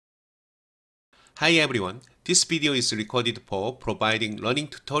Hi everyone, this video is recorded for providing learning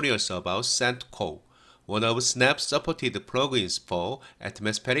tutorials about Sen2Cor, one of Snap's supported plugins for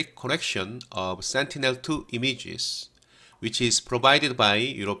atmospheric correction of Sentinel-2 images, which is provided by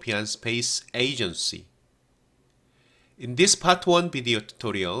European Space Agency. In this part 1 video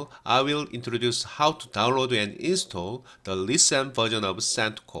tutorial, I will introduce how to download and install the recent version of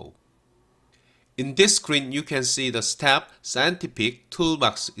Sen2Cor. In this screen, you can see the step Scientific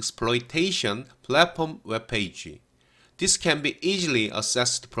Toolbox Exploitation Platform webpage. This can be easily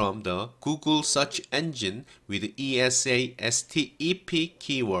accessed from the Google search engine with ESA-STEP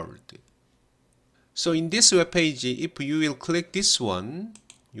keyword. So in this webpage, if you will click this one,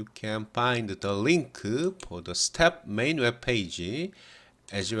 you can find the link for the step main webpage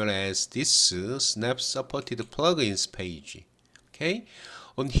as well as this Snap supported plugins page. Okay.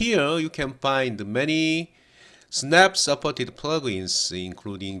 On here, you can find many Snap supported plugins,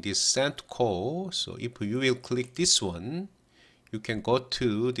 including this Sen2Cor. So if you will click this one, you can go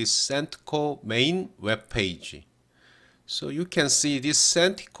to this Sen2Cor main web page. So you can see this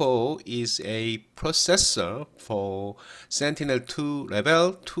Sen2Cor is a processor for Sentinel-2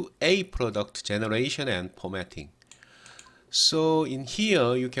 Level 2A product generation and formatting. So in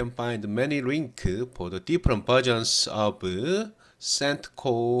here, you can find many links for the different versions of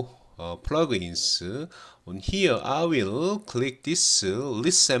Sen2Cor plugins. On here, I will click this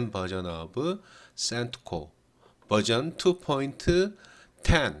recent version of Sen2Cor, version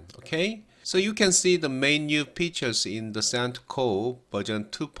 2.10. Okay, so you can see the main new features in the Sen2Cor version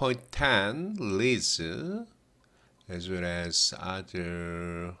 2.10 release, as well as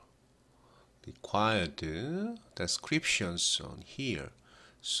other required descriptions on here.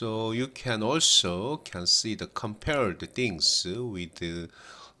 So you can also see the compared things with the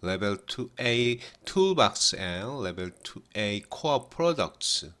level 2A toolbox and level 2A core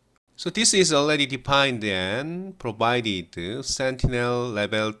products. So this is already defined and provided Sentinel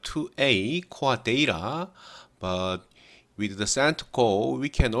level 2A core data, but with the Sen2Cor we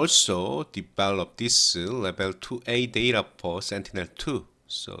can also develop this level 2A data for Sentinel-2.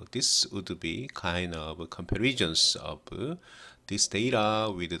 So this would be kind of comparisons of this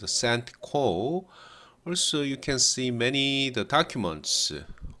data with the Sen2Cor. Also, you can see many the documents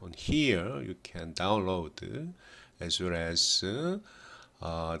on here you can download, as well as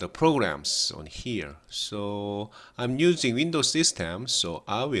the programs on here. So I'm using Windows system, so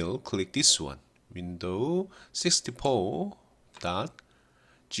I will click this one, Windows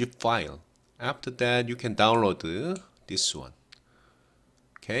 64.zip file. After that, you can download this one.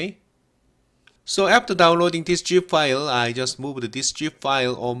 Okay. So after downloading this zip file, I just moved this zip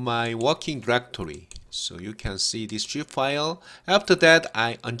file on my working directory. So you can see this zip file. After that,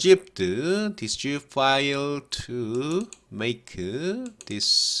 I unzipped this zip file to make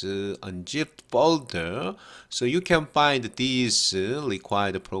this unzipped folder. So you can find these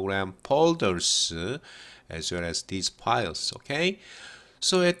required program folders as well as these files. Okay.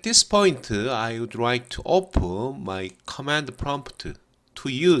 So at this point, I would like to open my command prompt to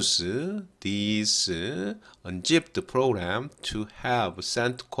use this unzipped program to have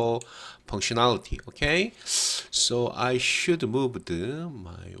Sen2Cor functionality. Okay, so I should move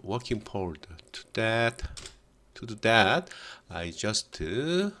my working folder to that. To do that, I just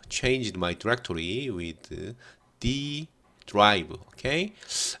changed my directory with D drive. Okay,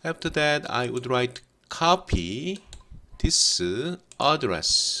 after that, I would like to copy this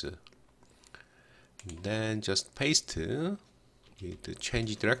address and then just paste with the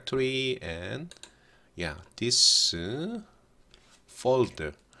change directory and this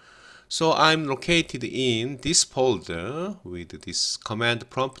folder. So I'm located in this folder with this command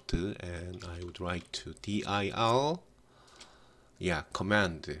prompt, and I would like to dir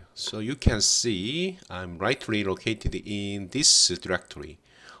command. So you can see I'm rightly located in this directory.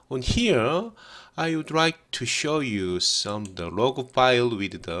 On here, I would like to show you some the log file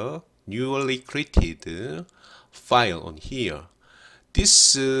with the newly created file on here.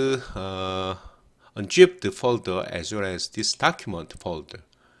 This unzipped folder as well as this document folder.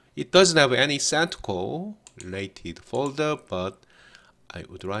 It doesn't have any Sen2Cor related folder, but I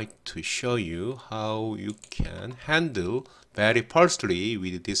would like to show you how you can handle very firstly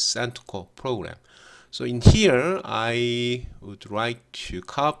with this Sen2Cor program. So in here, I would like to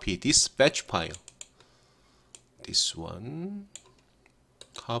copy this batch file. This one,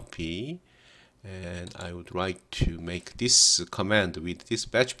 copy. And I would like to make this command with this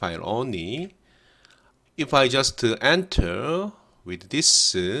batch file only. If I just enter with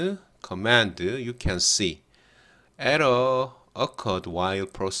this command, you can see error occurred while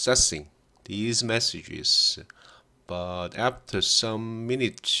processing these messages. but after some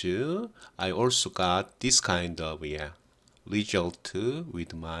minutes I also got this kind of result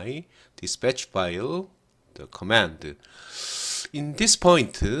with my dispatch file, the command. In this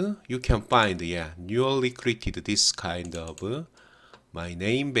point you can find newly created this kind of my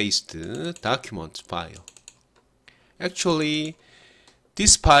name based document file. Actually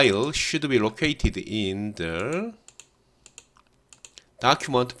this file should be located in the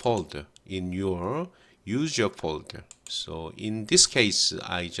document folder in your user folder. So in this case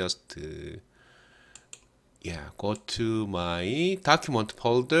I just go to my document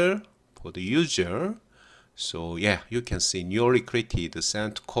folder for the user. So you can see newly created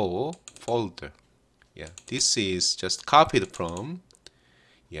Sen2Cor folder. This is just copied from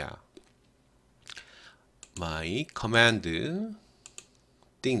my command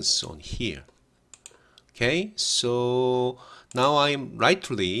things on here. Okay, so now I'm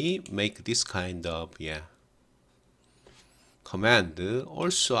rightly make this kind of command.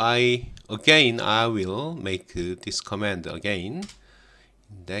 Also I will make this command again.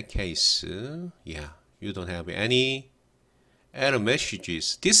 In that case you don't have any error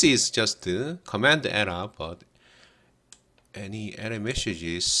messages. This is just command error, but any error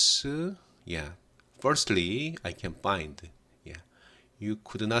messages firstly I can find you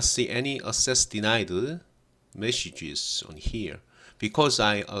could not see any access denied messages on here because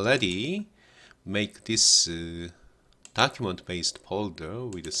I already make this document based folder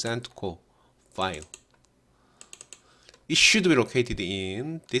with the Sen2Cor file. It should be located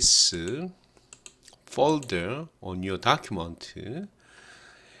in this folder on your document.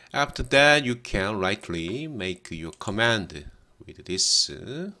 After that you can rightly make your command with this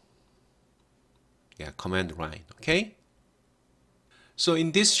command line. Okay, so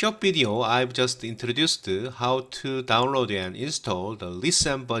in this short video I've just introduced how to download and install the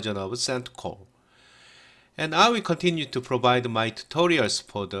recent version of Sen2Cor, and I will continue to provide my tutorials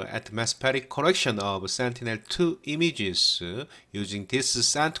for the atmospheric correction of Sentinel-2 images using this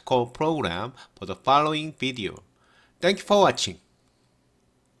Sen2Cor program for the following video. Thank you for watching.